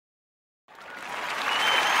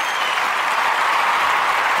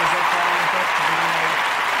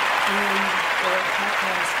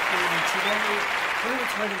podcast, and today we're going to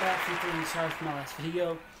be talking about a few things. Sorry for my last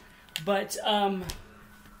video, but we're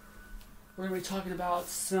going to be talking about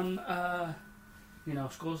some,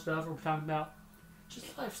 school stuff. We're talking about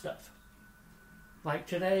just life stuff. Like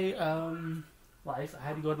today, life. I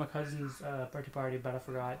had to go to my cousin's birthday party, but I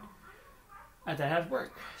forgot that I had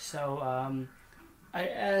work. So I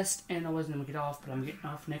asked, and I wasn't going to get off, but I'm getting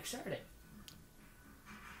off next Saturday.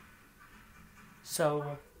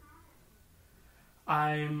 So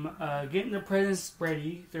I'm getting the presents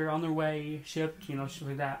ready. They're on their way, shipped, shit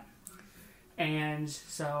like that. And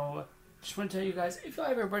so, just want to tell you guys, if you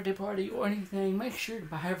have a birthday party or anything, make sure to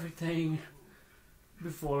buy everything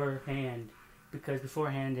beforehand. Because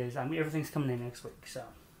beforehand is, everything's coming in next week. So,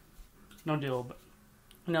 no deal. But,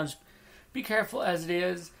 just be careful as it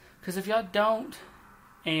is. Because if y'all don't,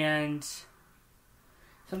 and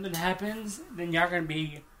something happens, then y'all going to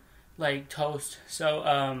be like toast.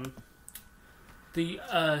 So, the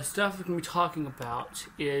stuff we're going to be talking about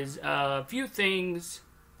is a few things,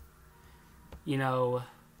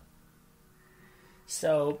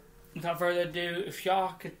 So, without further ado, if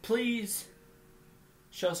y'all could please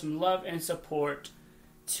show some love and support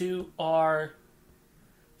to our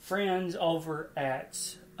friends over at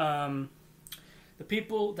the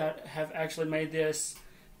people that have actually made this,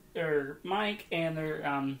 their Mike and their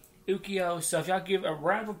Ukio. So if y'all give a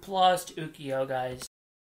round of applause to Ukio, guys.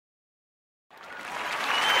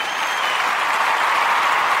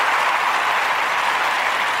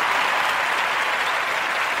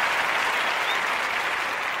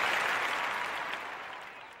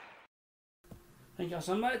 Thank y'all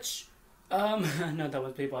so much. No, that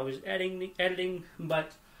was people I was editing,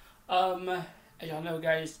 but as y'all know,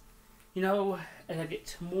 guys, as I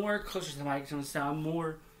get more closer to the mic, it's going to sound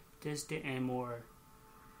more distant and more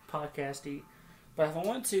podcasty. But if I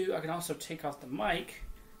want to, I can also take off the mic.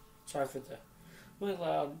 Sorry for the really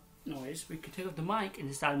loud noise. We can take off the mic and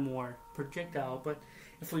it sound more projectile. But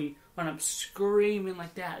if we wind up screaming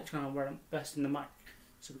like that, it's going to work best in the mic.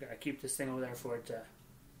 So we got to keep this thing over there for it to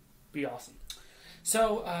be awesome.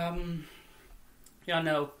 So, y'all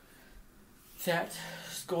know that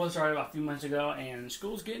school started about a few months ago, and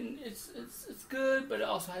school's getting, it's good, but it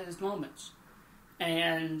also has its moments.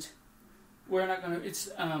 And we're not gonna, this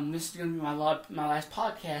is gonna be my last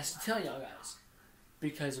podcast to tell y'all guys,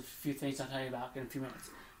 because of a few things I'll tell you about in a few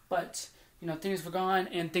minutes. But, things have gone,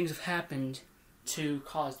 and things have happened to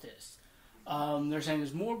cause this. They're saying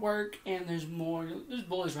there's more work, and there's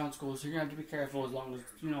bullies around school, so you're gonna have to be careful as long as,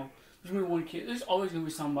 there's gonna be one kid, there's always gonna be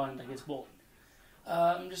somebody that gets bullied.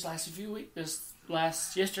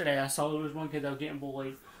 Yesterday I saw there was one kid that was getting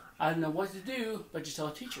bullied. I didn't know what to do, but just tell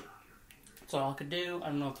a teacher. That's all I could do. I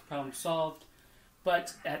don't know if the problem's solved,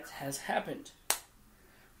 but that has happened.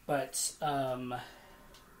 But,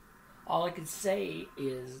 all I can say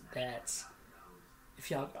is that if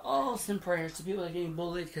y'all all send prayers to people that are getting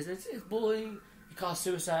bullied, because it's bullying, it causes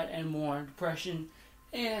suicide and more, depression,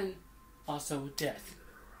 and also death.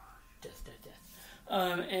 Death.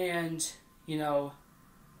 And, y'all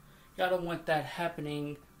don't want that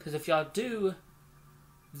happening, because if y'all do,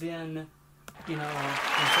 then,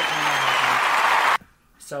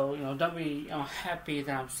 so, don't be happy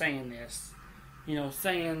that I'm saying this. Because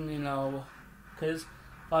a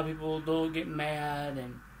lot of people don't get mad,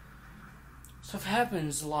 and stuff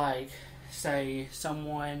happens, like, say,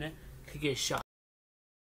 someone could get shot.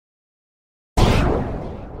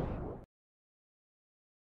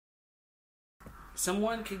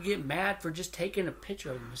 Someone could get mad for just taking a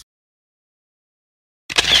picture of themselves.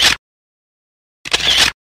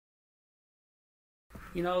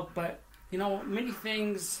 But, many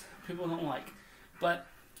things people don't like. But,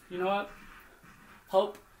 you know what?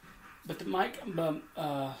 Hope. But the mic,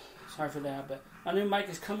 sorry for that, but my new mic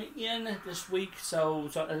is coming in this week, so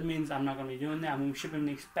that means I'm not going to be doing that. I'm going to be shipping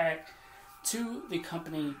these back to the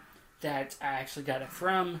company that I actually got it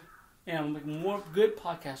from, and I'm making more good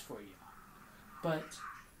podcasts for you. But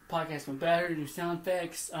podcasts are better, new sound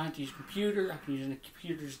effects. I don't have to use a computer. I can use the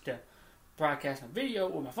computers to broadcast my video,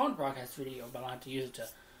 or my phone to broadcast video, but I don't have to use it to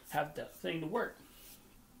have the thing to work.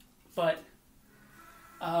 But,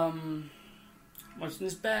 watching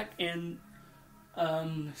this back, and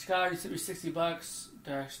Skylar sent me $60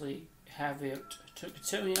 to actually have it took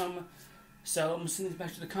to him. So I'm going to send this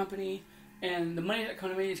back to the company. And the money that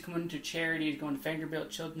comes to me is coming to charity, is going to Vanderbilt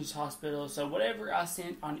Children's Hospital. So whatever I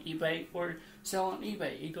sent on eBay or sell on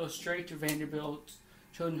eBay, it goes straight to Vanderbilt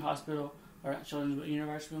Children's Hospital, or not Children's, but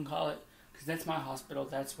University, we can call it, because that's my hospital.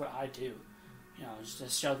 That's what I do. Just to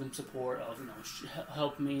show them support of,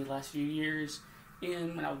 helping me the last few years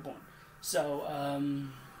when I was born. So,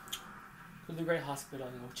 to the great hospital.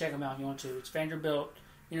 Check them out if you want to. It's Vanderbilt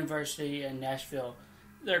University in Nashville.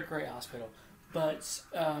 They're a great hospital. But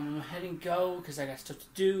I'm heading go because I got stuff to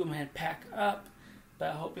do. I'm going to pack up. But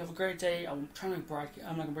I hope you have a great day. I'm trying to broadcast.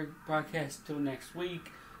 I'm not going to broadcast until next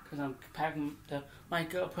week because I'm packing the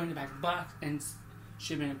mic up, putting it back in the box, and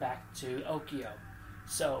shipping it back to Okio.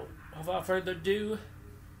 So, without further ado,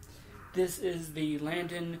 this is the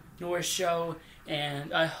Landon Norris Show,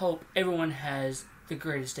 and I hope everyone has the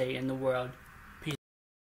greatest day in the world.